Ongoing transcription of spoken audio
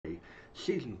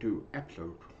Season 2,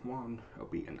 Episode 1.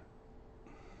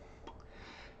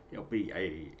 It'll be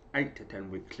a 8 to 10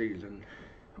 week season.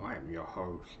 I am your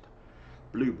host,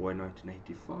 Blue Boy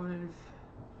 1985.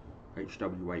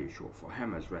 HWA is short for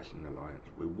Hammers Wrestling Alliance.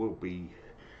 We will be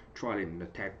trialing the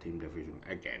tag team division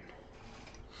again.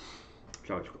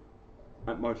 So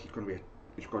at most it's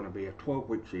going to be a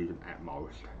 12-week season at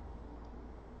most.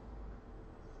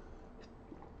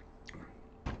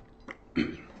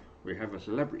 We have a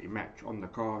celebrity match on the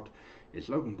card. It's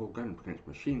Logan Paul going up against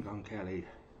Machine Gun Kelly.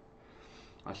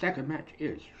 Our second match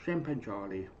is Champagne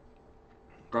Charlie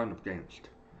going up against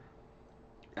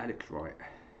Alex Wright.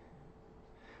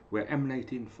 We're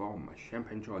emanating from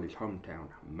Champagne Charlie's hometown,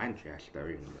 Manchester,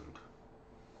 England.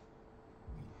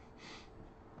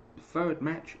 The third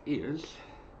match is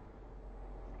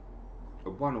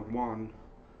a one-on-one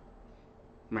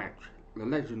match. The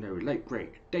legendary late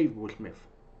great Dave Will Smith,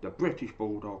 the British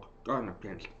Bulldog, going up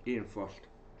against Ian Frost,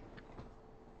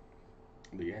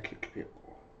 the Essex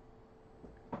Pitbull.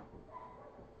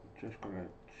 Just gonna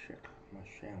check my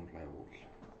sound levels.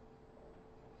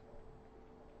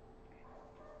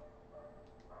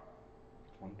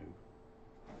 One, two.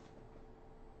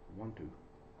 One, two.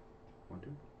 One,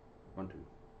 two. One, two.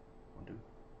 One, two.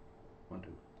 One,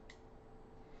 two.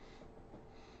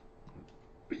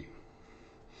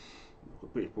 The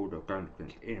British Bulldog going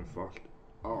against Ian Frost.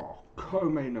 Our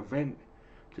co-main event,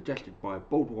 suggested by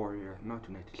Bold Warrior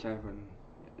 1987,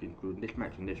 including this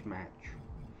match and this match.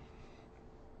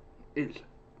 Its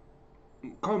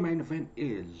co-main event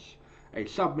is a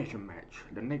submission match.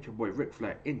 The Nature Boy Ric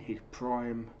Flair in his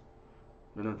prime,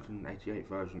 the 1988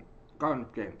 version, going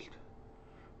against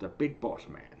the Big Boss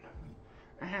Man.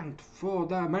 And for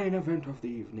the main event of the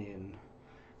evening,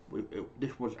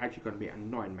 this was actually going to be a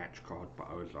 9-match card, but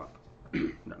I was like,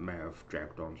 that may have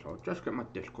dragged on, so I'll just get my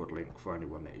Discord link for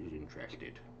anyone that is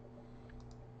interested.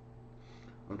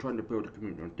 I'm trying to build a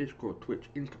community on Discord, Twitch,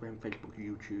 Instagram, Facebook,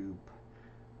 YouTube,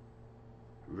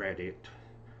 Reddit,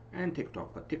 and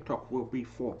TikTok, but TikTok will be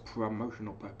for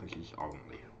promotional purposes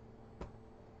only.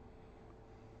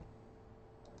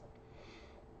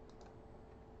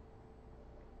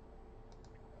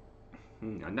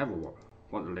 I never want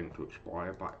the link to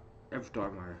expire, but every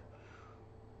time I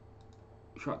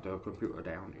shut the computer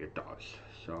down, it does.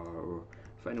 So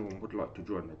if anyone would like to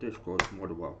join the Discord, more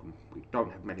than welcome. We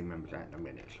don't have many members at the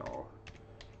minute, so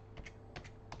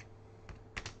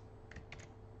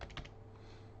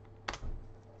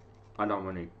I don't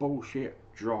want any bullshit,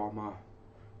 drama,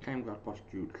 cameguard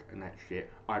prostitutes and that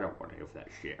shit. I don't want any of that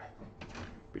shit,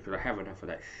 because I have enough of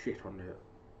that shit on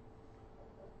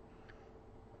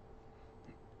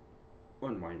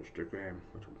my Instagram,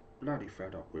 which I'm bloody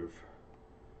fed up with.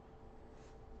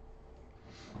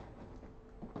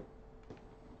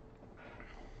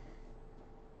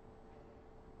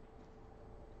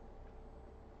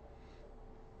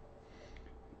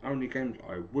 Only games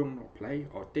I will not play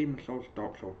are Demon's Souls,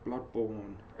 Dark Souls,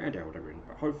 Bloodborne and Elden Ring,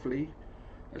 but hopefully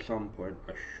at some point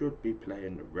I should be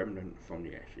playing Remnant from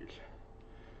the Ashes.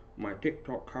 My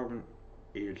TikTok current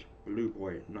is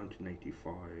Blueboy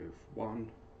 1985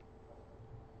 1.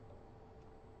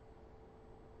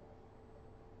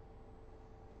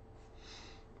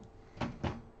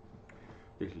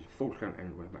 This is a full count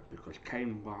anyway match because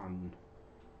Kane won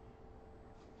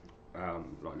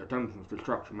like the Dungeons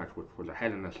Destruction match, which was a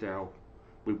Hell in a Cell.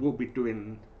 We will be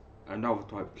doing another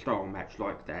type style match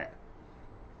like that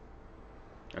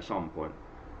at some point.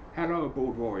 Hello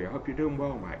Bold Warrior, hope you're doing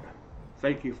well, mate.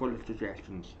 Thank you for the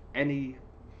suggestions. Any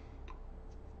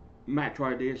match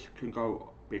ideas can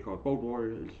go, because Bold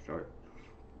Warrior is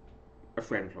a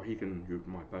friend, so he can use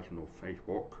my personal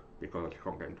Facebook because I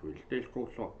can't get into his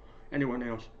Discord. So anyone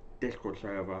else, Discord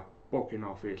server, booking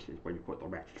office is where you put the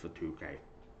matches for 2K.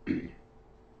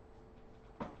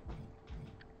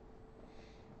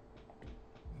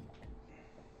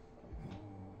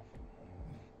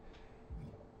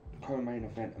 Co-main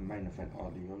event and main event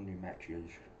are the only matches,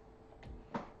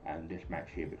 and this match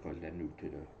here because they're new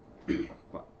to the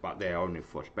but they're only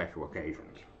for special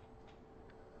occasions.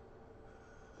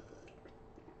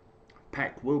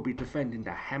 Pac will be defending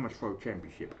the Hammer Throw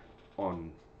Championship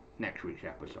on next week's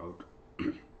episode.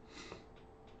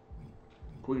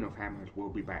 Queen of Hammers will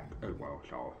be back as well,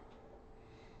 so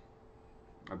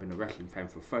I've been a wrestling fan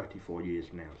for 34 years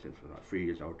now, since I was like 3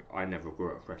 years old. I never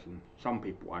grew up wrestling. Some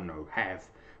people I know have,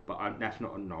 but that's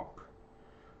not a knock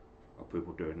of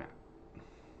people doing that.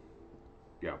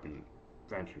 Yeah, I've been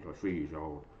fans since I was 3 years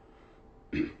old.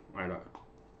 I like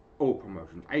all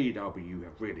promotions. AEW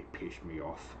have really pissed me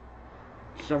off.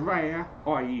 Saraya,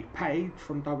 i.e. Paige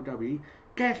from WWE,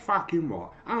 Guess fucking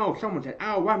what? Oh, someone said,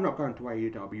 oh, I'm not going to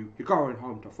AEW. You're going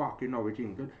home to fucking Norwich,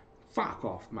 England. Fuck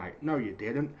off, mate. No, you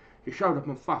didn't. You showed up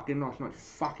on fucking last night's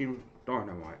fucking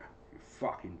Dynamite. You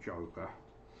fucking joker.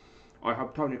 I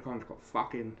hope Tony Khan's got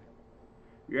fucking...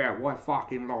 Yeah, why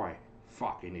fucking lie?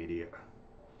 Fucking idiot.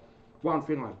 One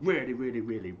thing I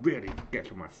really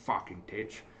gets on my fucking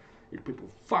tits is people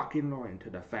fucking lying to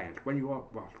the fans. When you are,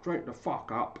 well, straight the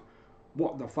fuck up,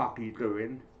 what the fuck are you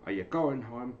doing? Are you going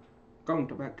home, going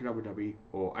to back to WWE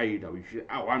or AEW? She said,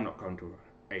 oh, I'm not going to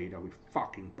AEW.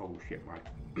 Fucking bullshit,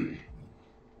 mate.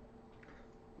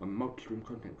 I'm a multi-stream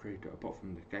content creator apart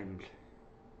from the games.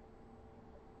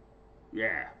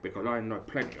 Yeah, because I know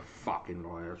plenty of fucking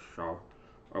liars, so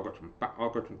I've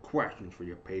got some questions for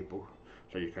you people,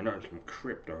 so you can earn some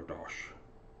crypto dosh.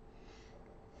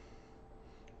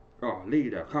 Our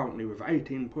leader currently with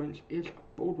 18 points is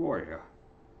Bold Warrior.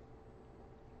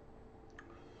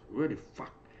 Really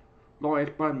fuck. Liars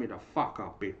burn me the fuck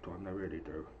up big time, they really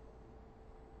do.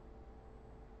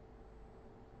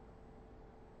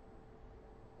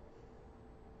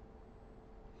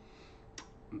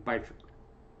 And basically,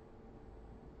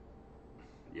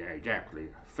 yeah, exactly.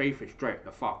 Thief is straight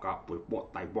the fuck up with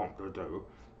what they want to do,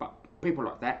 but people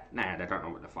like that, nah, they don't know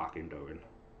what they're fucking doing.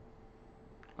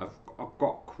 I've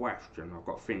got a question, I've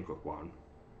got to think of one.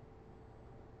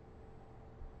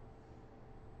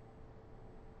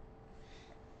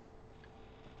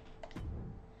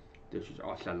 This is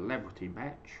our celebrity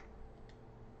match.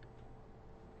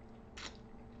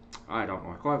 I don't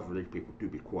like either of these people, to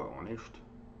be quite honest.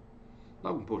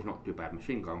 Logan Paul's not too bad.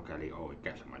 Machine Gun Kelly, oh, it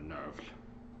gets on my nerves.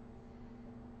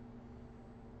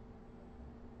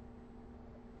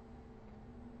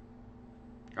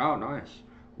 Oh, nice.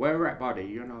 Where we're at, buddy,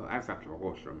 you know, Avac's are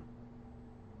awesome.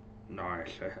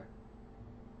 Nice.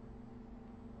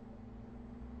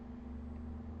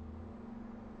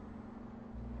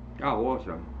 Oh,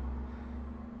 awesome.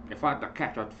 If I had the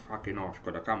cat, I'd fucking ask,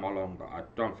 could I come along, but I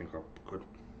don't think I could.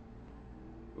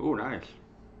 Oh, nice.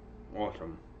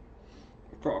 Awesome.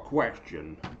 I've got a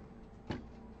question.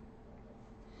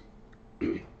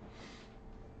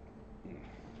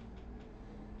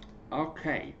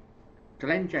 Okay.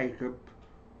 Glenn Jacob,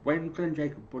 when Glenn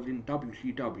Jacob was in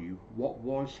WCW, what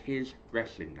was his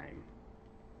wrestling name?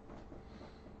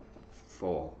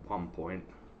 For 1 point.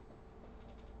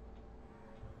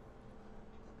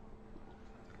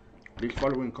 This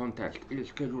following contest is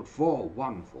scheduled for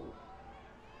 1 fall.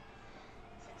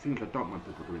 Things I don't want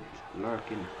people doing is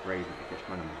lurking crazy to get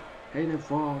money. Hailing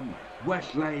from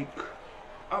Westlake,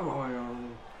 Ohio,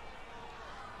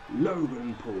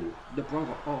 Logan Paul, the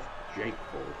brother of Jake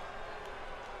Paul.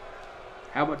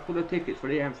 How much for the tickets for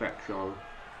the Anthrax show?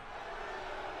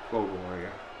 Gold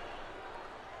Warrior.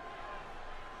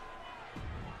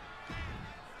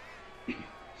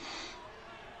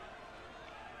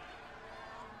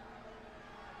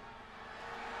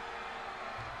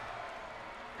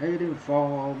 Hailing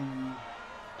from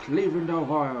Cleveland,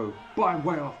 Ohio, by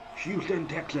way of Houston,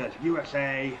 Texas,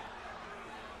 USA.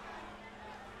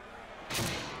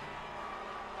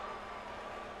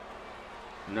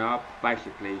 No,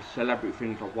 basically, celebrity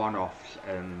things are one-offs,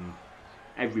 and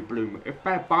every bloom. If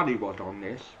Bad Bunny was on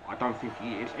this, I don't think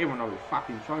he is, even though he's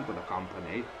fucking signed for the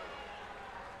company.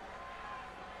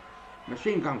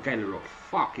 Machine Gun Kelly looks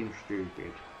fucking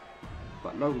stupid,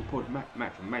 but Logan Paul's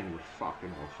match with Mania was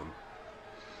fucking awesome.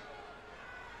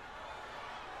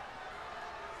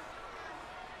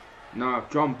 No,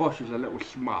 John Bosch is a little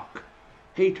smuck.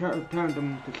 He turned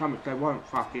them to something they weren't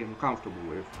fucking comfortable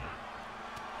with.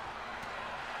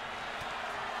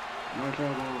 Nice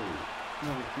elbow.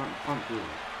 No, it's not punches.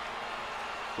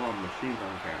 From Machine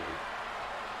Gun Kelly.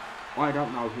 I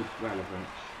don't know his relevance.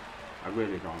 I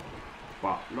really don't.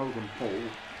 But Logan Paul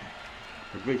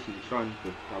has recently signed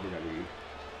with WWE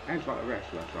and like a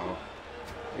wrestler, so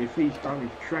if he's done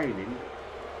his training,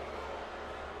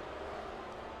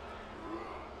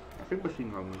 I think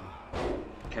Machine Gun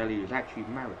Kelly is actually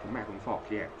married to Megan Fox,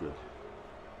 the actress.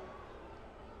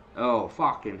 Oh,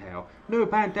 fucking hell. New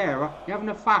Bandera, you're having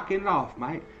a fucking laugh,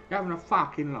 mate. You're having a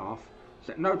fucking laugh.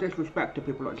 No disrespect to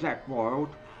people like Zach Wild.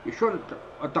 You shouldn't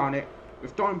have done it.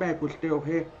 If Dimebag was still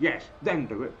here, yes, then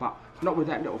do it, but not with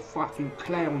that little fucking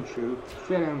clown shoe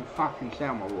filling fucking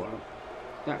Selma work.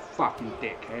 That fucking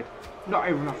dickhead. Not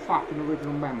even a fucking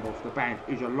original member of the band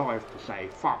is alive to say,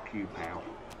 fuck you, pal.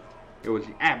 It was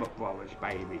the Abbott Brothers,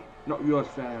 baby. Not yours,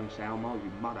 Phil and Selma,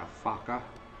 you motherfucker.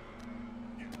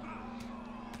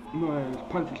 Nice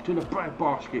punches to the bread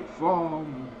basket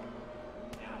from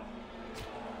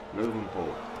Logan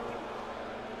Paul.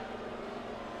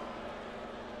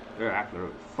 Yeah,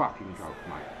 absolute fucking joke,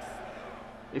 mate.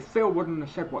 If Phil wouldn't have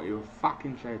said what he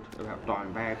fucking said about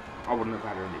dying bad, I wouldn't have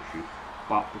had an issue.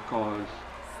 But because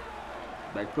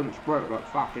they couldn't squirt like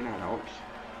fucking adults,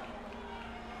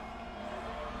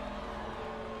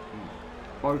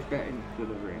 both get into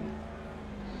the ring.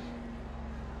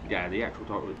 Yeah, the actual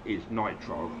title is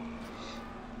Nitro.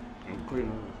 And Queen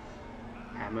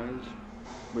of Hammers,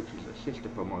 which is a sister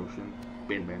promotion,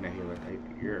 been there here take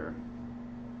a year.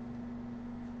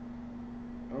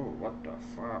 Oh, what the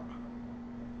fuck?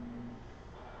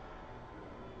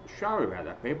 Sorry about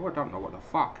that, people. I don't know what the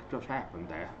fuck just happened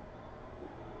there.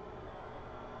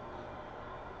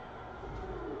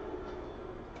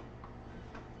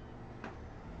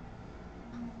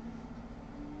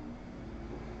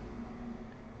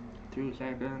 Two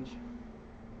seconds.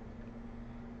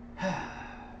 Bear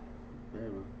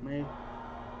with me.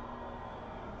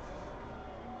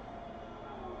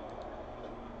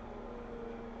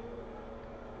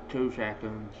 Two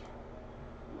seconds.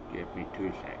 Give me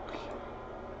 2 seconds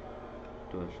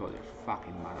to sort this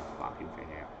fucking motherfucking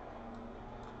thing out.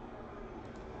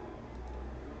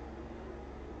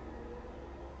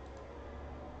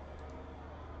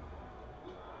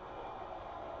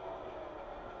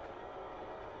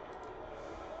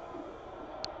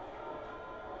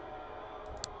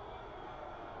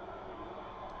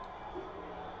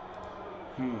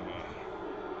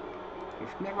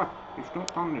 It's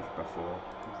not done this before,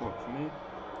 unfortunately.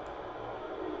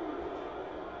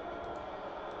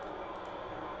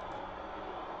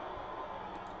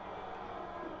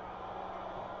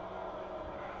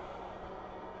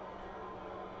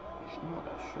 It's not a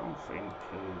something,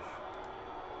 because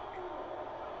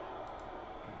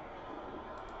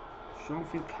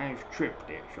something has tripped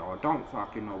it, so I don't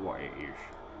fucking know what it is.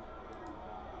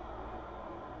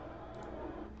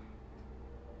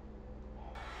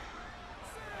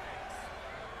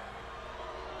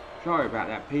 Sorry about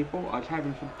that, people. I was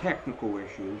having some technical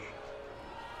issues.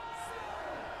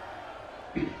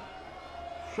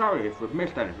 Sorry if we've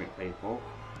missed anything, people.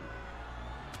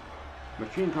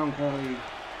 Machine Gun Kelly,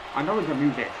 I know he's a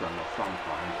musician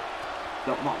sometimes.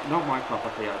 Not my cup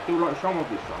of tea. I do like some of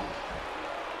his songs.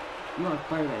 You know,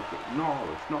 play that. No,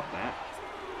 it's not that.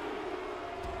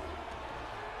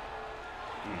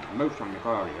 I moved something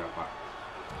earlier, but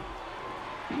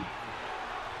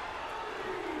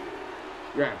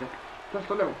yeah, just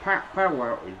a little power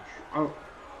outage. Oh,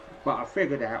 but I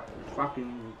figured out.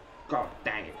 Fucking god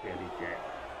dang it, Billy Jack.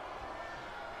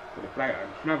 For the player,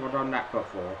 I've never done that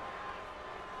before.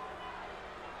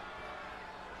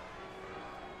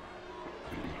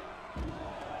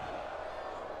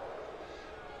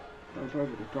 Goes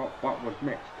over the top, but was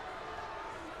missed.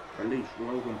 At least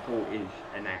Logan Paul is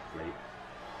an athlete.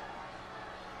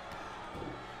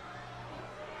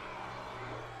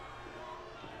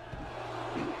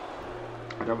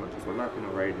 I don't want people lurking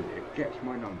or raiding. It gets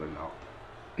my number now.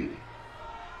 And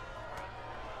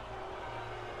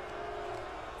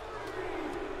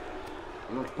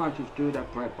those punches do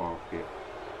that bread basket.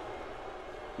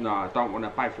 No, I don't want to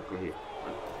basically,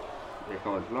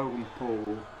 because Logan Paul,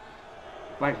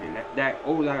 basically,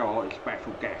 all they are is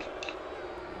special guests.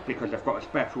 Because they've got a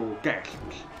special guest.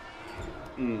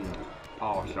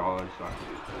 Our size,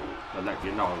 to let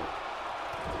you know.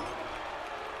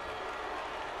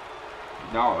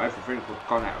 No, everything was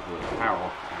gone out with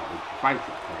power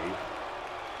outage.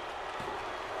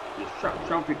 Basically,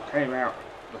 something came out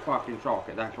the fucking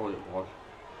socket, that's all it was.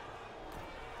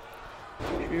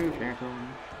 2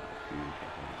 seconds.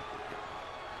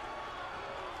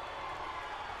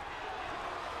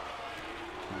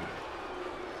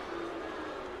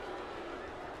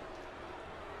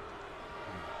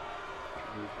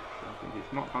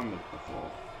 It's not done this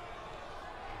before.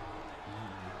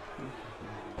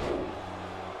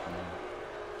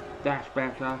 That's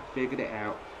better, figured it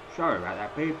out. Sorry about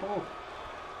that, people.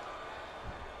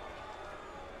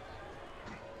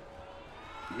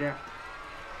 Yeah.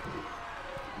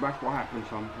 That's what happens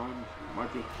sometimes. My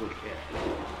just was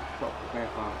stop the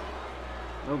pepper.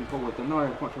 Moving forward, the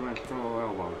knife, much around the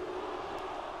elbow.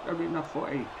 That'll be enough for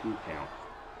a 2 count.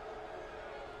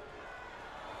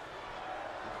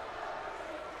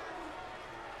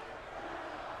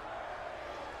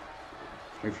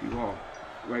 If you are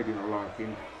raiding or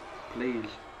liking, please,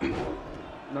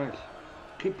 nice,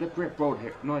 keep the grip road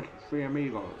hip, nice, 3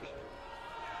 amigos.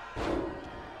 You've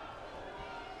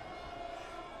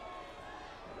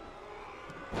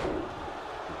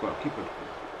got to keep it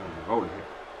road hip.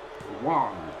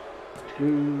 1,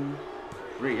 2,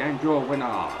 3, and your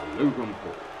winner, Logan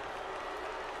Paul.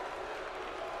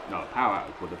 No, power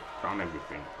outage would have done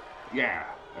everything. Yeah,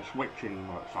 a switching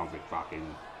or something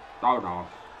fucking, don't know.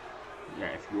 yeah,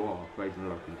 if you are raising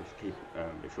looking, just keep,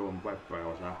 if you're on web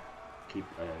browser, keep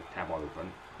a tab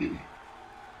open.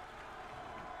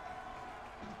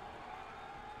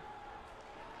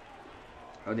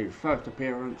 On his first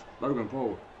appearance, Logan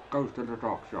Paul goes to the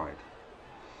dark side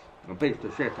and beats the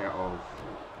shit out of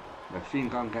Machine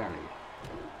Gun Kelly.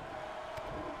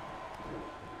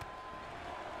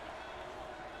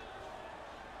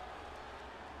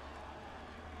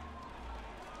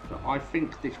 So I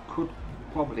think this could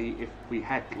probably, if we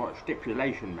had like a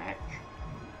stipulation match,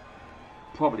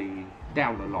 probably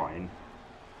down the line,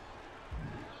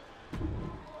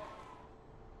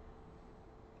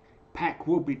 Pac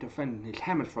will be defending his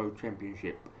Hammer Throw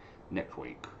Championship next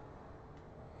week.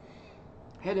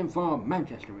 Heading from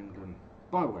Manchester, England,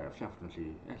 by way of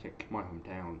Southern Essex, my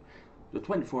hometown, the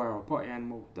 24-hour party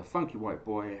animal, the funky white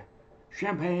boy,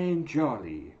 Champagne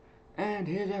Charlie, and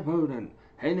his opponent,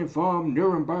 hailing from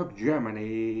Nuremberg,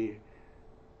 Germany,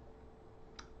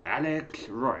 Alex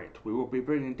Wright. We will be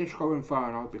bringing Disco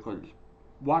Inferno because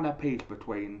one apiece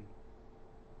between.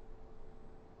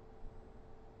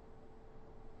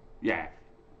 Yeah,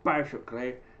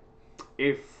 basically,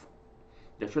 if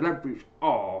the celebrities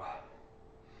are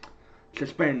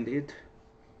suspended,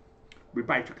 we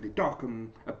basically dock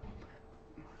them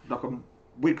like a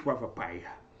week's worth of pay.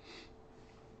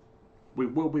 We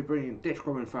will be bringing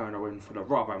Disco Inferno in for the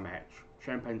rubber match,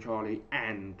 Champagne Charlie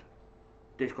and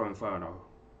Disco Inferno.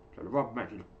 So the rubber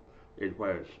match is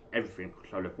where it's everything.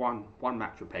 So there's one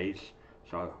match apiece,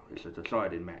 so it's a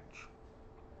deciding match.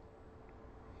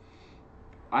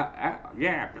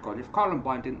 Yeah, because if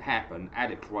Columbine didn't happen,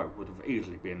 Alex Wright would have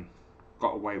easily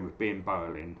got away with being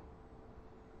Berlin.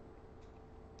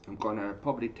 I'm gonna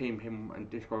probably team him and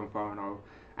Disco Inferno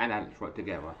and Alex Wright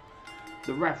together.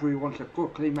 The referee wants a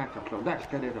good clean matchup, so let's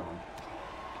get it on.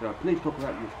 So please talk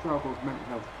about your struggles, mental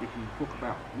health, we can talk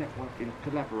about networking,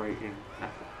 collaborating,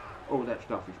 all that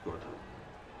stuff is good.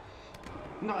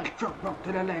 Nice chop block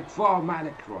to the leg from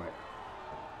Alex Wright.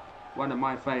 One of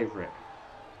my favourite.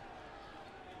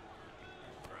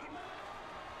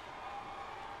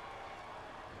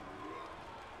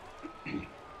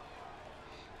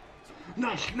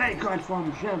 Nice snake eyes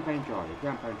from Champagne Charlie.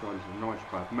 Champagne Charlie's a nice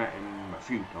guy. I've met him a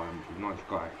few times. He's a nice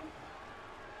guy.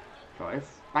 So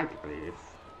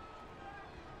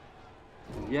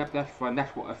yep, that's fine.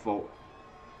 That's what I thought.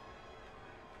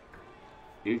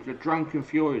 He's the Drunken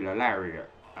Fury, the lariat,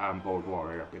 Bold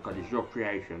Warrior, because it's your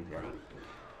creation. Yeah.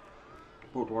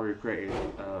 Bold Warrior created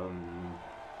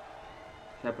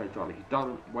Champagne Charlie. He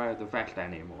doesn't wear the vest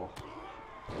anymore,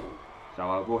 so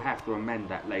I will have to amend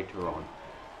that later on.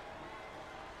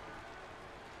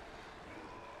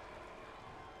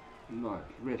 Nice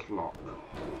wrist lock.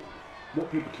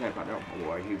 What people say about that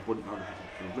boy, he wouldn't know the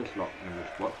wrist lock and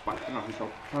wrist watch, but you know, he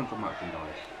sold tons of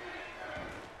merchandise.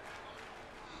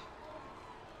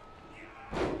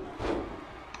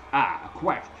 A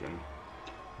question.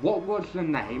 What was the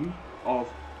name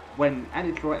of when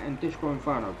Alex Wright and Disco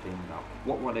Inferno teamed up?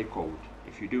 What were they called?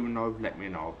 If you do know, let me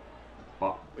know.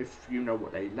 But if you know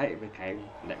what they later became,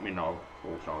 let me know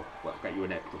also. We'll get you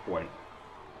an extra point.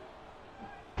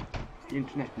 The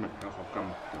internet mental health have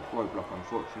come to a roadblock,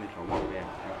 unfortunately, so I won't be able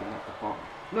to help in that department.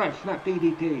 No, snap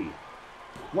DDT.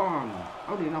 One.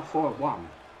 Only enough for one.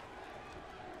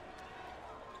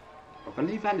 I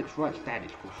believe Alex Wright's dad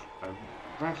is called a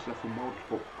wrestler from old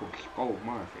sport called Skull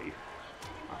Murphy.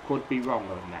 I could be wrong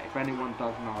on that. If anyone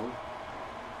does know,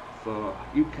 for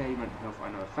UK mental health, I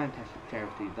know a fantastic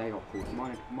charity. They are called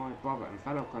My Brother and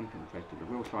Fellow Content Creator, the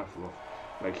real cipher of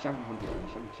raised £777.77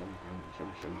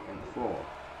 for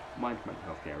Mind Mental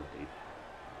Health Charity.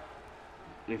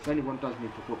 If anyone does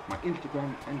need to talk, my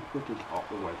Instagram and Twitters are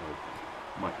always open.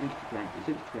 My Instagram is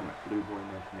Instagram at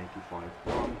BlueBoy1985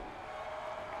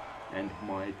 and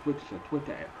my Twitter's are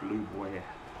Twitter at BlueBoy.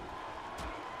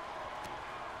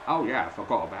 Oh yeah, I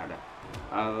forgot about that.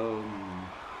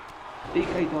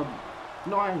 DKW,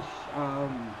 nice.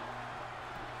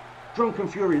 Drunken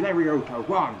Fury, Lariotto,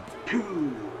 1,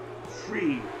 2,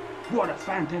 3. What a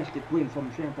fantastic win from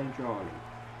Champagne Charlie.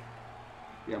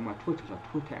 Yeah, my Twitters are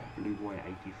Twitter at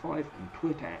BlueBoy85 and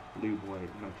Twitter at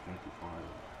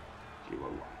BlueBoy1985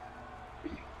 01.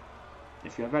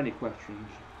 If you have any questions,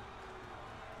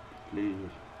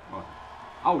 please.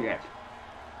 Oh yes.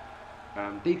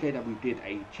 DKW did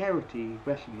a charity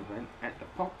wrestling event at the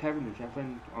Pop Tavern in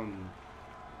Sheffield on.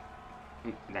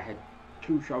 They had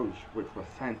 2 shows which were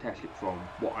fantastic from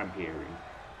what I'm hearing.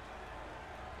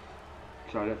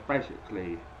 So that's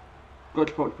basically good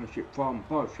sportsmanship from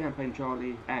both Champagne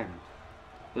Charlie and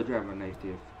the German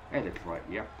native Alex Wright.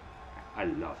 Yep, I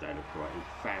love Alex Wright, he's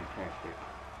fantastic.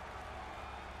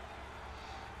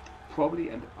 probably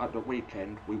at the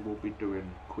weekend we will be doing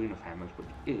Queen of Hammers, which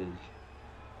is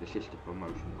the sister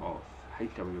promotion of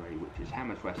HWA, which is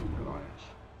Hammers Wrestling Alliance.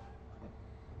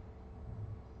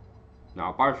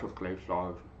 Now, basically,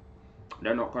 so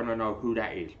they're not going to know who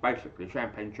that is. Basically,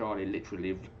 Champagne Charlie literally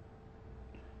lived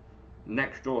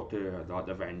next door to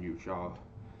the venue, so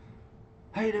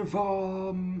hailing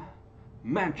from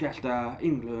Manchester,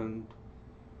 England,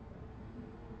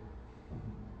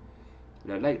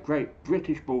 the late great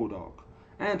British Bulldog,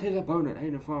 and his opponent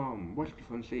hailing from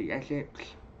West-on-Sea, Essex,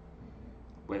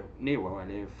 near where I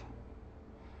live,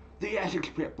 the Essex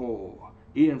Pitbull,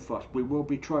 Ian Frost. We will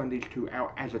be trying these two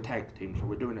out as a tag team, so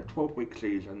we're doing a 12-week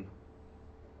season.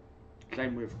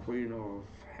 Same with Queen of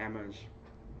Hammers.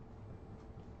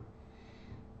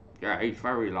 Yeah, he's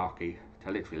very lucky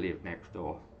to literally live next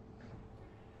door.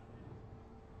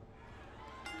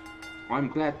 I'm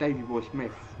glad Davey Boy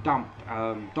Smith dumped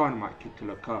Dynamite Kid to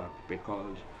the curb,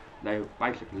 because they were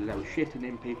shitting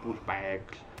in people's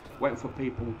bags, waiting for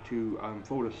people to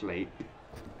fall asleep.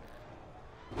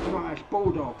 Nice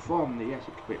Bulldog from the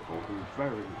Essex Pitbull, who's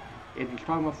very, in his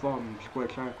time from Square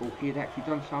Circle, he had actually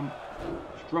done some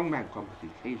strongman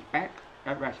competitions. He's back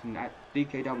at wrestling at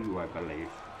DKW, I believe,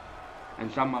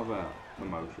 and some other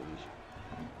promotions.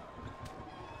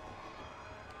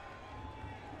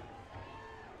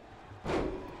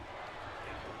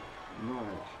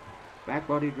 Nice. Back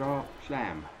body drop,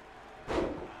 slam.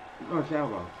 Nice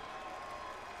elbow.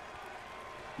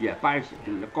 Yeah,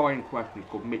 basically, the guy in question is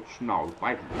called Mitch Snow.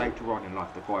 Later on in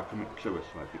life, the guy committed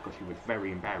suicide because he was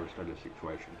very embarrassed of the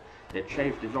situation. They'd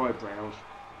shaved his eyebrows,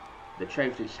 they'd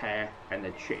shaved his hair, and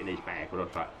they'd shit in his bag. It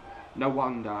was like, no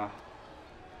wonder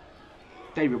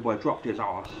David Boy dropped his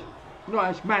ass.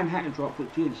 Nice Manhattan drop,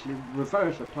 which is the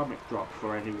reverse atomic drop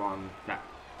for anyone that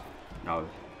knows.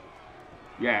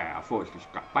 Yeah, I thought it's just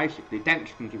basically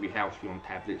dentists can give you halcyon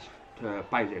tablets to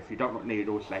basically, if you don't want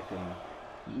needles, they can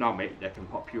numb it, they can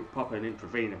pop an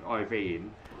intravenous IV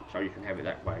in, so you can have it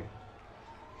that way.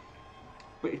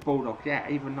 British Bulldog, yeah,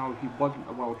 even though he wasn't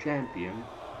a world champion,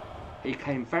 he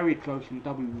came very close in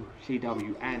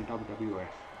WCW and WWF.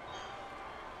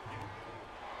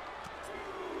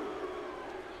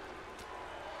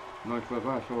 Nice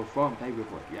reversal from David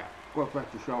Boy, yeah, got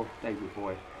back to show David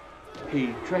Boy. He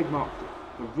trademarked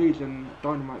the reason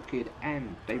Dynamite Kid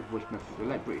and David Boy Smith, the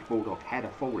late British Bulldog, had a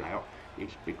fallout is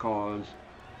because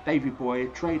Davey Boy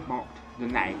trademarked the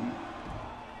name,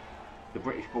 the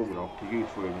British Bulldog, to use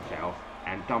for himself,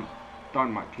 and dumped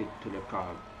Dynamite Kid to the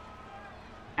curb.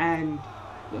 And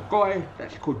the guy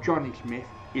that's called Johnny Smith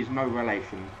is no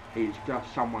relation. He's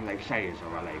just someone they say is a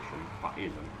relation, but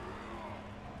isn't.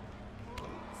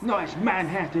 Nice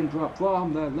Manhattan drop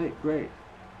from the late great.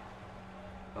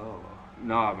 Oh,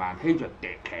 no man, he's a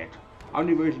dickhead.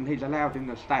 Only reason he's allowed in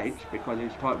the States because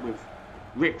he's tight with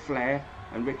Ric Flair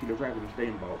and Ricky the Dragon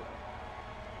Steamboat.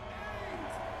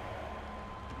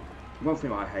 One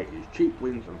thing I hate is cheap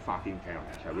wins and fucking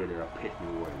counters. They really piss me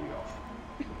really off.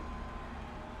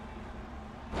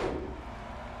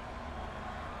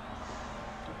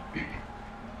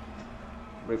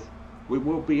 We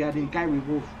will be adding Gary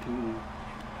Wolf to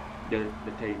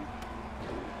the team.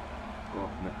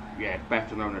 Yeah,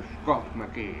 better known as Scott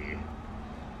McGee.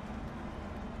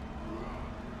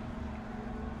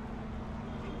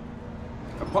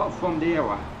 Apart from the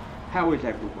era, how is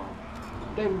everyone?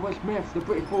 David Boy Smith, the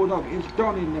British Bulldog, is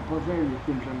donning the Bavarian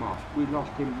Crimson Mask. We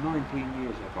lost him 19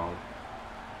 years ago.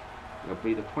 It'll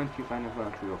be the 20th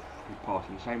anniversary of his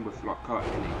passing. Same with like Kurt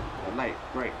Hennig, the late,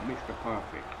 great Mr.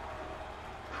 Perfect.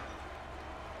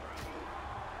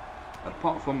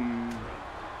 Apart from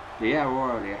the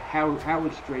hour earlier, how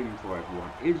is streaming for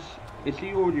everyone? Is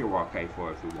the audio okay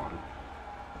for everyone?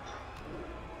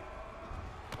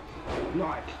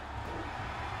 Right.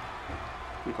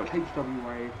 Because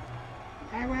HWA,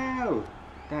 hello,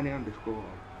 Danny underscore,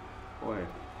 boy,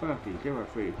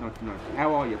 300399.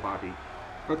 How are you, buddy?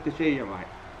 Good to see you, mate.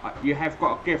 You have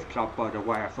got a gift sub, by the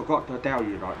way. I forgot to tell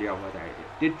you like the other day.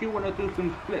 Did you want to do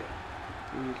some split?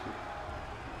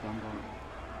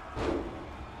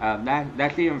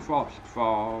 That's Ian Frost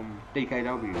from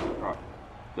DKW, right?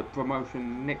 The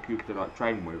promotion Nick used to like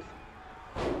train with.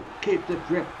 Keep the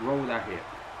drip, roll that hip.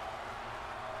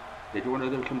 Did you want to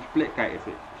do some split gate if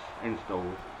it's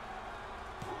installed?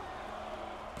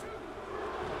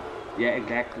 Yeah,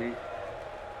 exactly.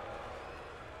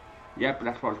 Yep,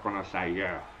 that's what I was gonna say,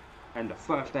 yeah. And the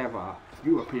first ever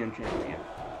European champion.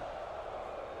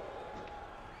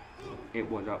 It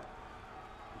was a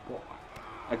what?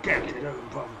 Against his own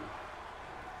brother.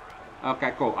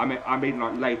 Okay, cool. I mean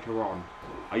like later on.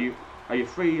 Are you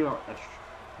free?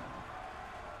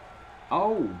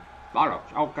 Oh,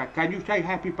 Bollocks. Okay, can you say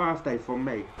happy birthday from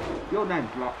me? Your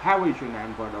name's like, how is your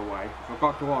name, by the way? I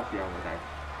forgot to ask the other day.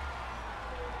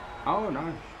 Oh,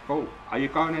 nice. Cool. Are you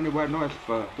going anywhere nice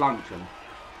for luncheon?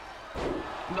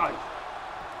 Nice.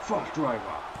 Fast driver.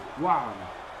 Wow.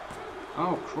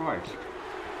 Oh, Christ.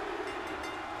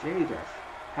 Jesus.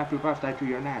 Happy birthday to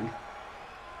your nan.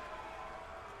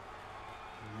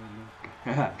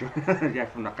 Yeah,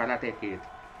 from the Karate Kid.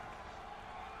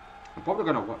 I'm probably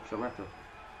going to watch the rest of.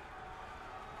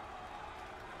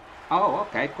 Oh,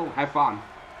 okay, cool. Have fun.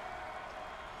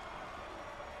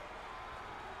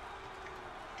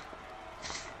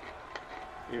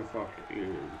 If it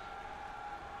is.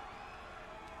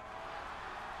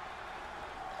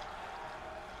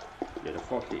 Yeah, the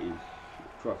Fossil is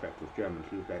trifecta of German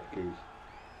keys.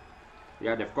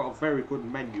 Yeah, they've got a very good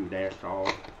menu there, so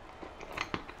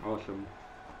awesome.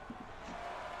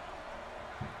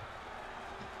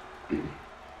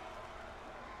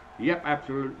 Yep,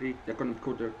 absolutely. They're going to be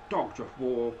called the Dogs of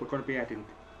War. We're going to be adding.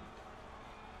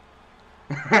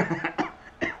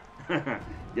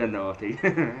 You're naughty.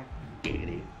 Get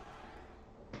it.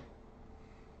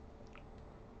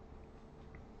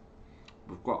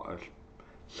 We've got a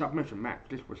submission match.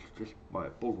 This was just by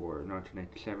Bull Warrior in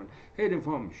 1987. Hailing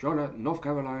from Charlotte, North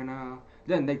Carolina,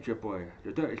 the Nature Boy,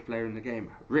 the dirtiest player in the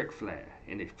game, Ric Flair,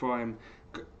 in his prime,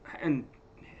 and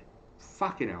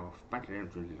fucking hell, battle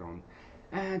entrance is on.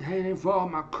 And hailing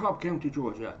from Cobb County,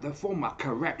 Georgia, the former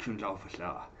corrections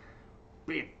officer,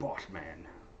 Big Boss Man,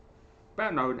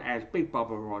 better known as Big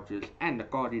Bubba Rogers and the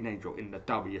Guardian Angel in the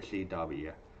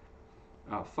WCW.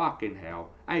 Oh fucking hell,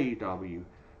 AEW.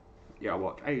 Yeah, I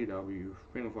watch AEW,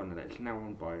 Ring of Honor, that's now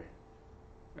owned by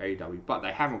AEW, but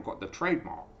they haven't got the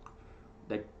trademark.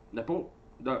 They bought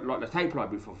the tape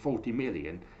library for 40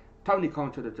 million. Tony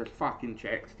Khan should have just fucking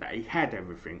checked that he had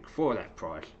everything for that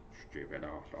price. Stupid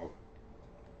arsehole.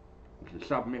 It's a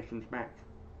submissions match.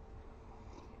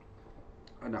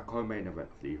 And a co-main event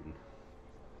of the evening.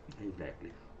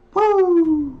 Exactly.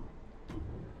 Woo!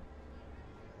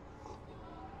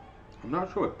 I'm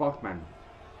not sure if Bossman.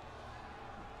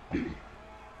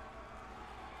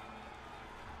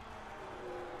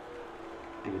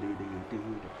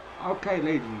 Okay,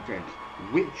 ladies and gents,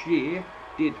 which year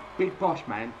did Big Boss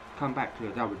Man come back to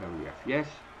the WWF? Yes?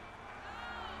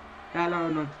 Hello,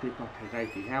 non-stick podcast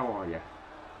 80, how are you?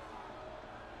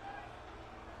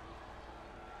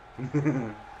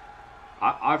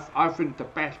 I think the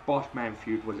best Boss Man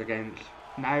feud was against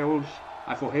Nails.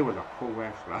 I thought he was a cool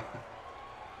wrestler.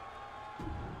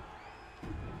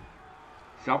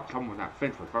 Someone that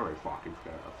Vince was very fucking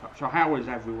scared of. So how is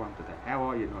everyone today? How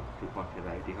are you, non-stick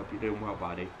podcast 80? Hope you're doing well,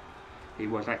 buddy. He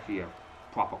was actually a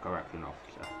proper correction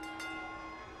officer.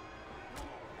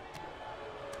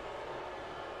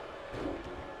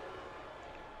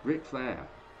 Ric Flair.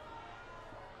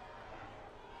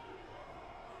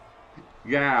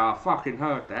 Yeah, I fucking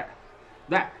heard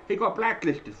that. He got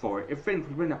blacklisted for it. If Vince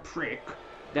was been a prick,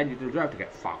 then you deserve to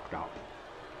get fucked up.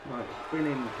 Like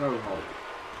spinning toe hole.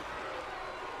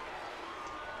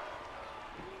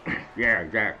 Yeah,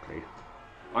 exactly.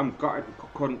 I'm gutted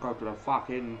couldn't go to the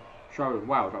fucking show in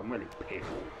Wales. I'm really pissed.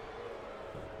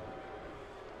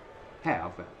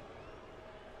 Have.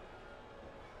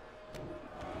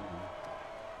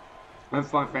 I'm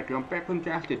fine, thank you. I'm back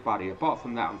congested, buddy. Apart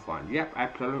from that, I'm fine. Yep,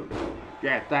 absolutely.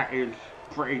 Yeah, that is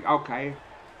pretty okay.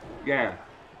 Yeah.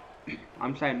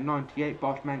 I'm saying 98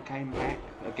 Boss Man came back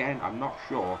again. I'm not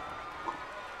sure.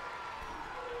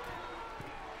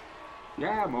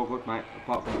 Yeah, I'm all good, mate.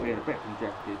 Apart from being a bit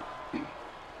congested.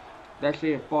 Let's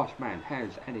see if Boss Man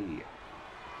has any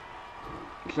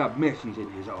submissions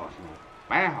in his arsenal.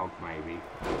 Bear hug, maybe.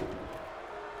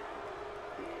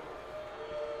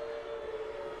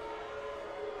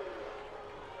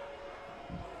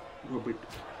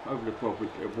 Over the 12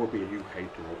 weeks, it will be a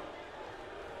UK tour.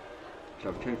 So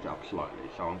I've changed it up slightly.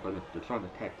 So I'm going to design the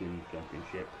Tag Team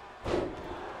Championship.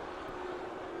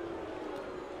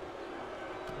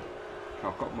 So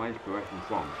I've got my inspiration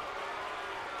from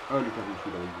early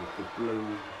WCW with the blue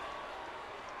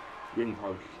ring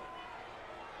post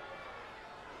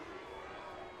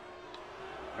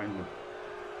and the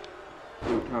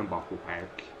blue turnbuckle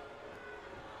pads.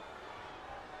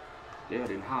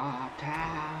 They're in Hard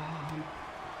Town.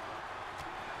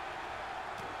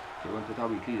 They went to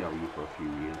WCW for a few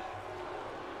years.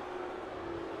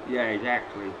 Yeah,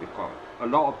 exactly, because a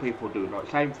lot of people do, like,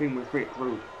 same thing with Rick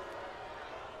Rude.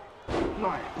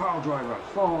 Nice power driver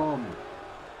from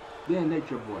the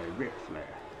Nature Boy, Ric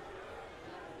Flair.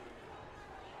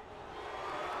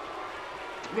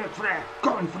 Ric Flair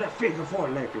going for the figure 4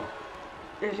 leg lock.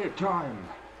 Is it time?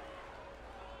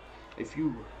 If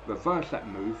you reverse that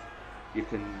move, you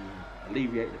can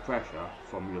alleviate the pressure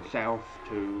from yourself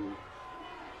to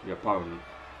the opponent.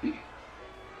 Is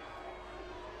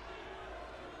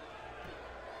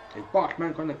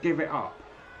Bossman gonna give it up?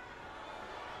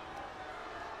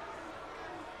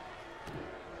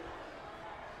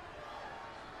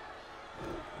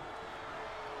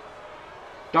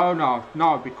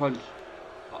 No, because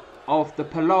of the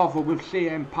palaver with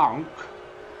CM Punk,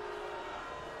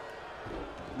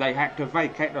 they had to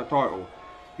vacate the title.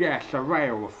 Yeah,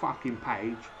 Soraya with fucking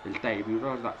Page is debuted.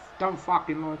 I was like, don't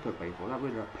fucking lie to people. That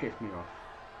really pissed me off.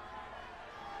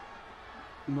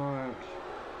 Nice.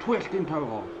 Twisting toe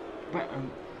hold. Better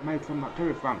made from that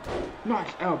Terry Funk.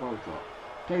 Nice elbow drop.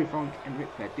 Terry Funk and Ric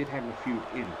Flair did have a feud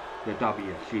in the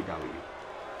WCW.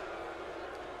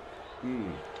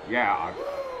 Yeah.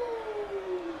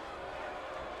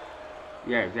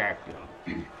 Yeah, exactly.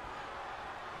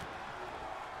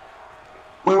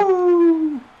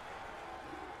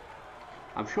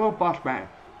 I'm sure Bossman.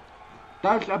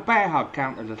 Does a bear hug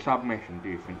count as a submission, do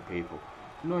you think, people?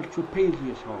 Nice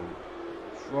trapezius hold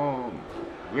from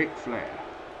Ric Flair.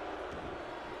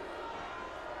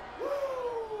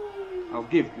 I'll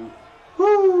give you.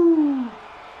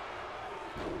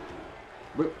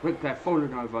 Ric Flair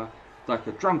falling over like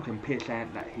the drunken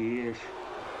pissant that he is.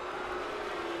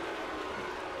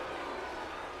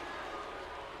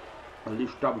 At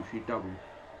least WCW.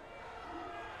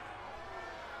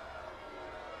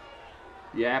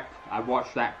 Yep, I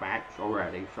watched that match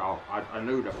already, so I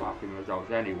knew the fucking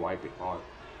results anyway because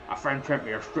a friend sent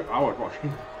me a strip. I was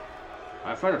watching.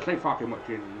 I fell asleep fucking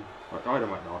watching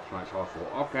Dynamite last night, so I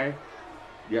thought, okay,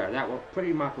 yeah, that was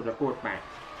pretty much a good match.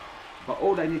 But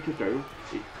all they need to do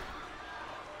is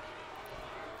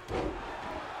 2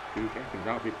 seconds,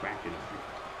 I'll be back in a minute.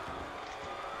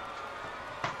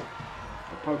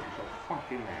 The post is so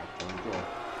fucking loud, so enjoy.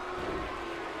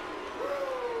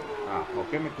 Well,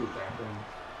 give me 2 seconds.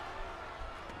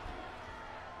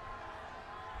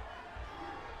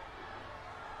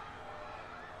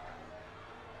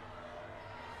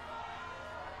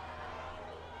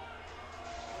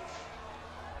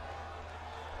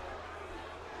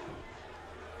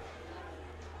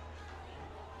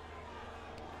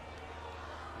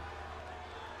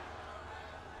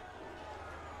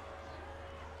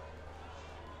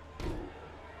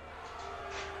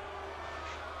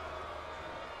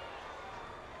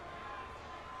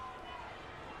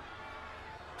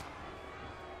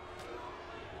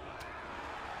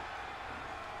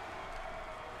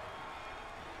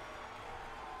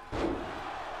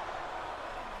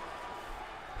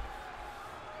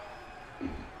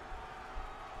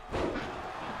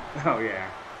 Oh yeah.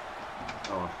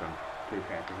 Awesome. 2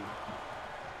 seconds.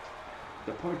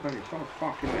 The postman is so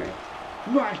fucking loud.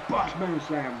 Nice Bossman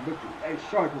slam, which is a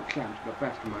sidewalk slam to the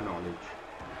best of my knowledge.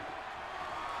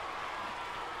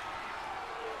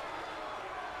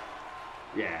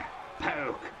 Yeah.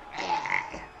 Poke.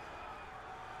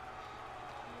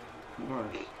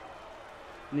 Nice.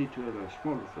 Need to have a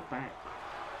small of the back,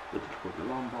 which is called the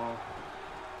lumbar.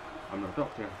 I'm not a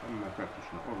doctor, I'm a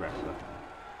practitioner or wrestler.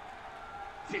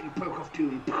 Finger poke off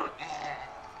tune.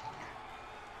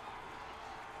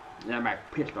 That might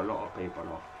pissed a lot of people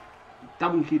off.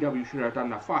 WCW should have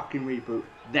done the fucking reboot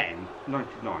then,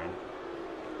 99,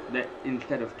 that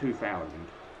instead of 2000.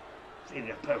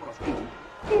 Finger poke off tune.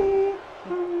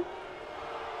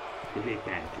 The big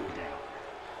man goes down.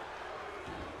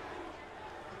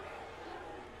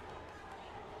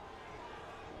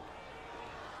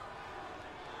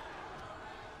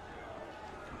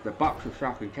 The Bucks of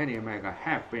South and Kenny Omega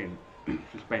have been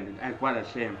suspended, as well as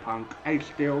CM Punk. Ace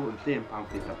Steel and CM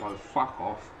Punk need to both fuck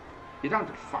off. You don't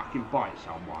just fucking bite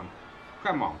someone.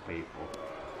 Come on, people.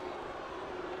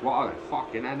 What are they,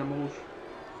 fucking animals?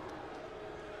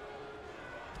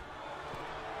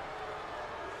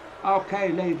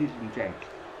 Okay, ladies and gents,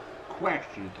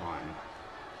 question time.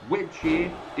 Which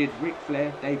year did Ric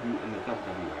Flair debut in the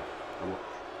WWF?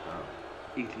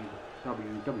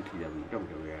 ECW, WCW,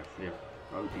 WWF, yeah.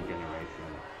 OG generation,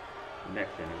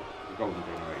 next generation, the golden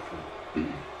generation.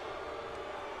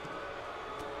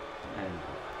 And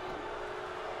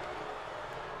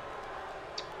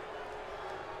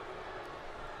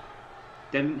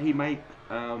didn't he make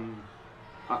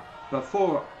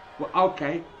before? Well,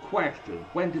 okay, question: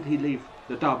 when did he leave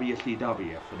the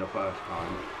WCW for the first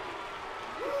time?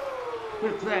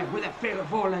 With a figure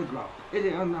 4 leg lock, is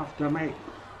it enough to make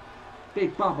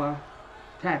Big Bubba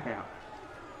tap out?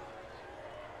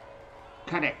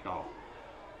 Correcto.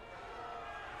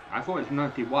 I thought it was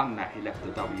 91 that he left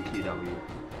the WCW.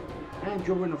 And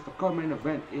your winner of the co-main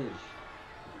event is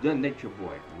the Nature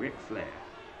Boy, Ric Flair.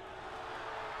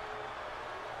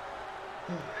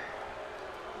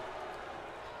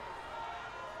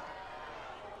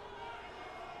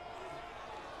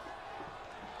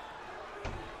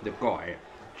 the guy,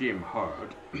 Jim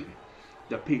Hurd,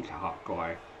 the Pizza Hut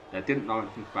guy, that didn't know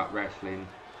anything about wrestling.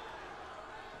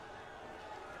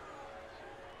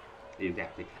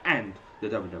 Exactly. And the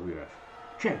WWF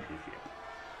Championship.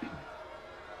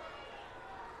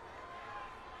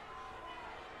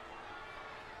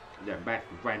 Then back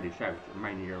with Randy Savage at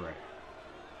Mania Ray.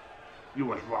 You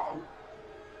was wrong.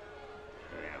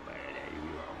 Yeah, but you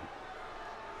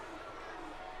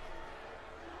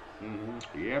wrong.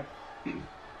 Yep.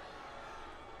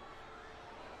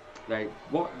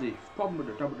 What the problem with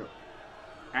the WWF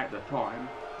at the time,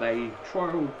 they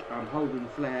trialled Hogan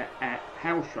Flair at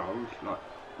house shows, like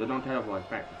the non-televised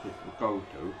matches people would go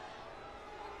to,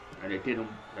 and they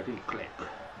didn't click.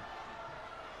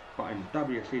 But in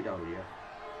WCW,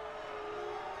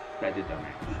 they did the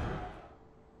match.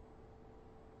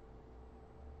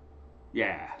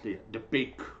 Yeah, the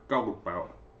big gold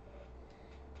belt.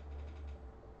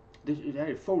 This is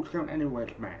a Falls Count Anywhere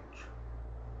match.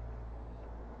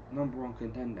 #1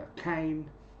 contender, Kane.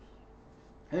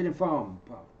 Hidden Farm.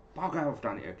 Fuck, I've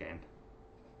done it again.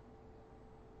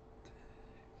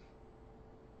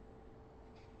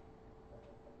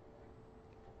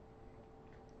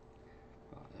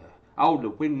 Oh, the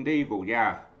Winged Eagle,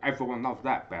 yeah. Everyone loves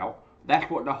that belt. That's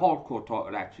what the hardcore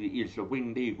title actually is, the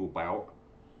Winged Eagle belt.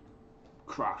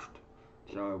 Crushed.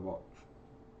 So what?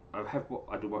 I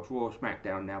do watch Raw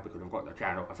SmackDown now because I've got the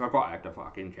channel. I forgot I had the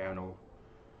fucking channel.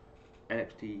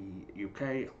 NXT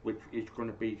UK, which is going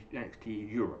to be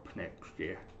NXT Europe next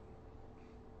year.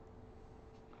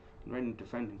 Reigning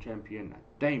defending champion,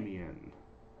 Damien.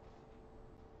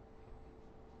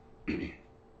 Jay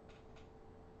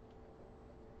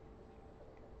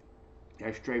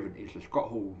Straven is the Scott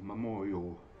Hall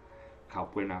Memorial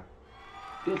Cup winner.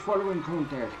 This following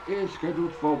contest is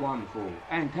scheduled for 1 fall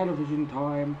and television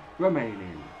time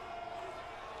remaining.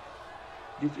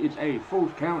 This is a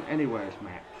Falls Count Anywheres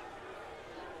match.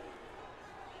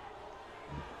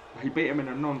 He beat him in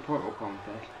a non-title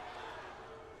contest.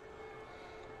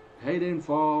 Hailing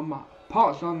from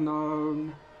parts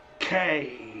unknown,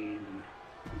 Kane.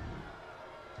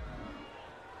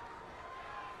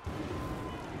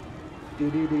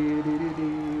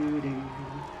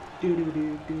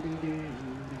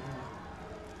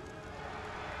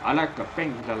 I like the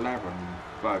Things 11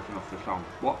 version of the song.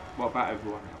 What about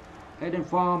everyone else? Hailing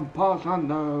from parts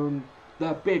unknown,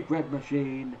 the Big Red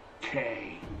Machine,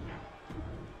 Kane.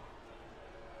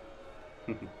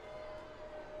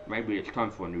 Maybe it's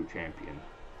time for a new champion.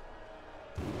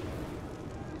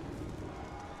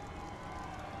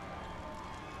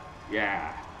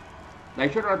 Yeah. They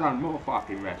should have done more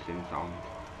fucking wrestling songs.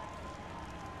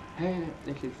 Hey,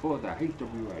 this is for the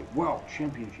HWA World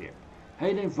Championship.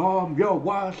 Hailing from your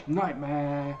worst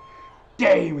nightmare,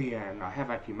 Damien. I have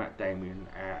actually met Damien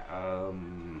at a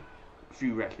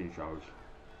few wrestling shows.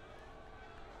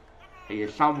 He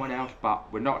is someone else,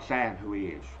 but we're not saying who he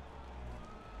is.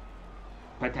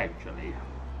 Potentially.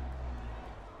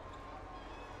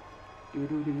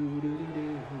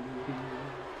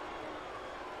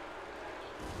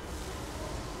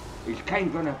 Is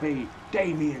Kane gonna be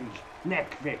Damien's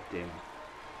next victim?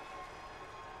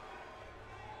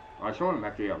 I saw him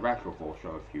actually at WrestleForce show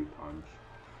a few times.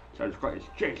 So he's got his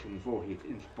Jason Voorhees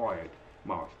inspired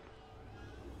mask.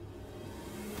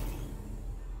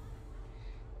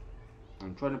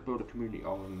 I'm trying to build a community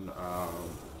on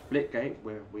Splitgate,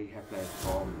 where we have players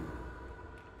from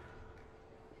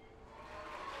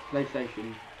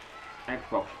PlayStation,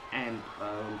 Xbox and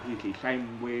PC.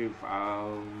 Same with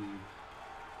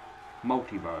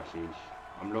Multiverses.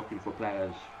 I'm looking for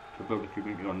players to build a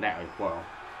community on that as well.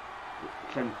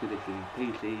 7th edition,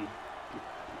 PC,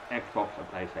 Xbox and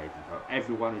PlayStation. So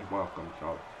everyone is welcome.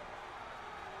 So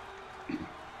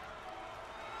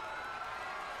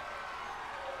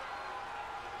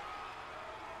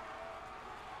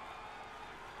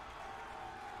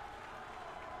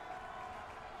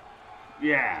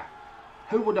yeah,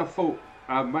 who would have thought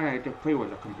Money Dupree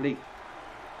was a complete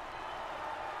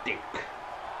dick?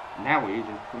 Now he is.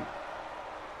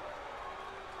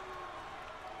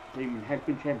 Demon has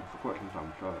been champion for quite some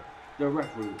time, so the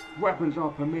referee, weapons are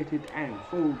permitted and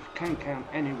falls can count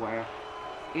anywhere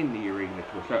in the arena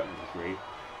to a certain degree.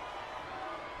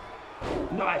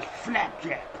 Nice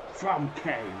flapjack from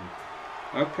Kane.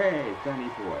 Okay, Danny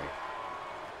boy.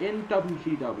 In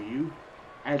WCW,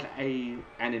 as an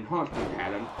enhancement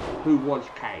talent, who was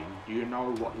Kane? Do you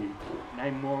know what his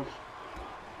name was?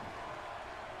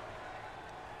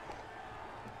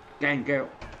 Gangrel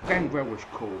was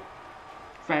cool.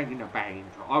 Fang in the bang.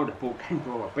 I would have bought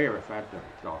Gangrel a beer if I had done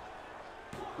it. So,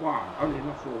 one, only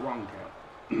enough for 1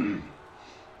 count.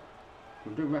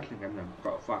 We'll do wrestling and then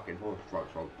got a fucking horse fight,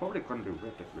 so I'm probably gonna do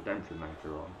Red Dead Redemption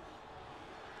later on.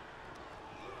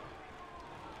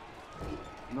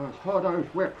 Nice Hardo's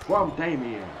whip from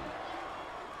Damien.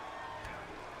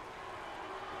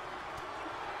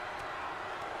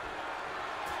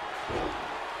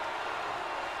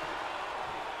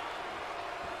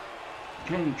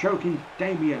 Kane choking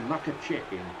Damien like a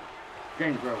chicken.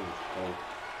 James Rose. Oh.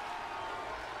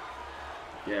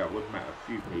 Yeah, it would met a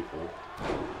few people.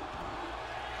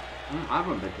 I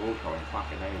haven't been to Auto in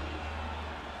fucking ages.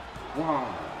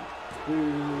 1, 2,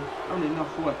 only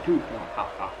enough for a 2 count. Ha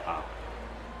ha ha.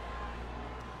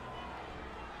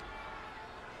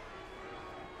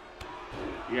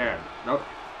 Yeah, no.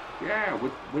 Yeah,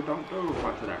 we don't do a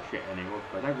bunch of that shit anymore,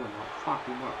 but everyone like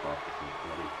fucking work after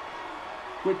bloody.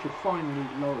 Which have finally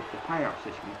lowered the payout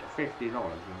system to $50 in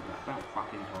about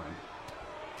fucking time.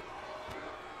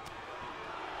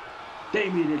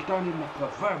 Damien is done in the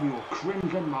proverbial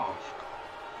crimson mask.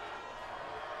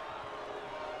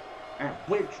 At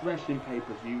which wrestling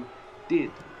pay-per-view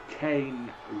did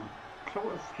Kane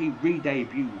sort of he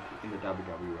re-debuted in the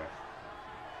WWF?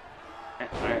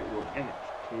 It was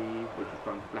NXT, which has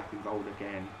gone to black and gold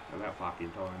again about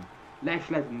fucking time. Lash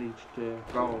Level needs to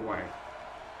go away.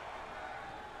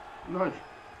 Nice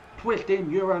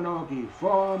twisting Uranagi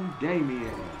from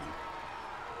Damien.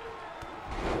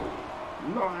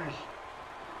 Nice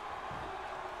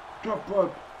drop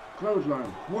rope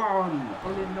clothesline. 1,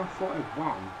 only enough for a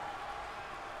 1.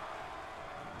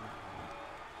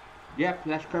 Yep,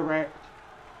 that's correct.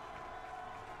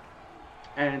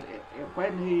 And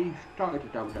when he started the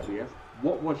WWF,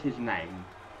 what was his name?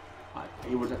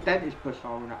 He was a dentist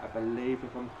persona, I believe,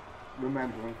 if I'm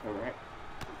remembering correct.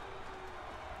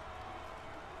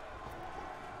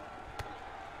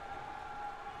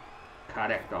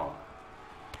 Correct on.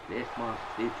 This must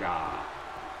be jar.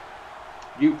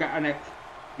 You got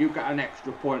an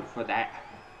extra point for that.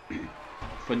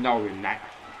 For knowing that.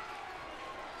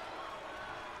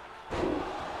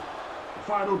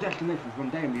 Final destination from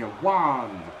Damien.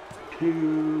 1,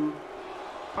 2.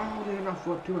 Only enough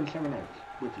for 2 7/8,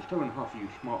 which is 2.5 you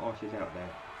smart asses out there.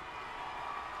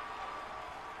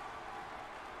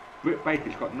 Britt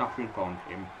Baker's got nothing on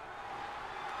him.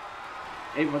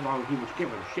 Even though he was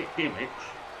given shit gimmicks.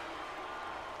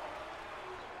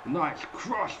 Nice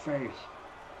crossface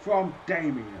from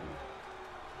Damien.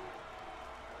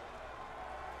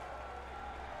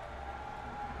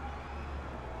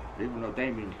 Even though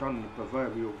Damien's done the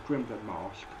proverbial crimson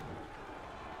mask.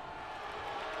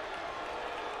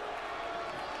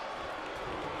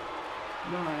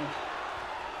 Nice.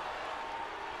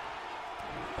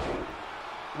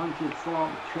 Punches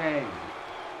from Kane.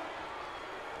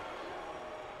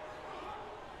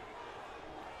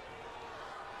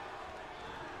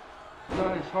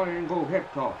 Nice high angle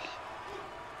hip toss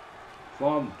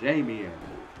from Damien.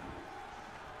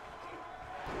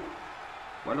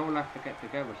 We'll all have to get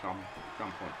together some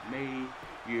point. Me,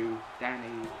 you,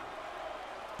 Danny,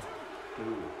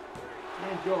 too.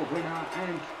 And your winner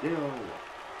and still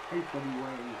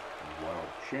HWA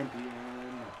World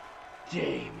Champion,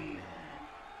 Damien.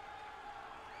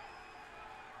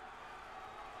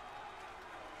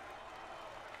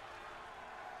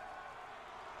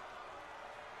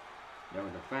 There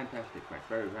was a fantastic match,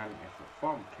 very valiant effort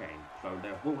from Kane, so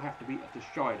there will have to be a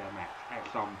decider match at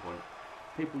some point.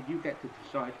 People, you get to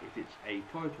decide if it's a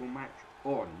title match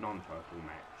or a non-title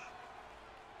match.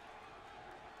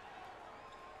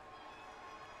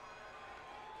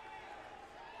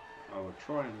 I will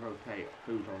try and rotate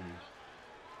who's on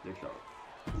the show.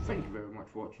 Thank you very much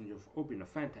for watching. You've all been a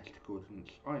fantastic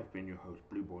audience. I have been your host,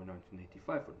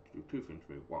 Blueboy1985. To do 2 things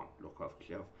for 1, look after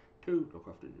yourself. 2, look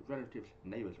after your relatives,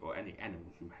 neighbours, or any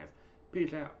animals you have.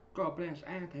 Peace out, God bless,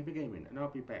 and happy gaming. And I'll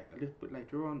be back a little bit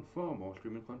later on for more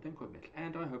streaming content on this.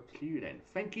 And I hope to see you then.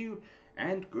 Thank you,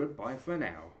 and goodbye for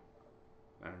now.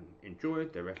 And enjoy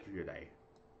the rest of your day.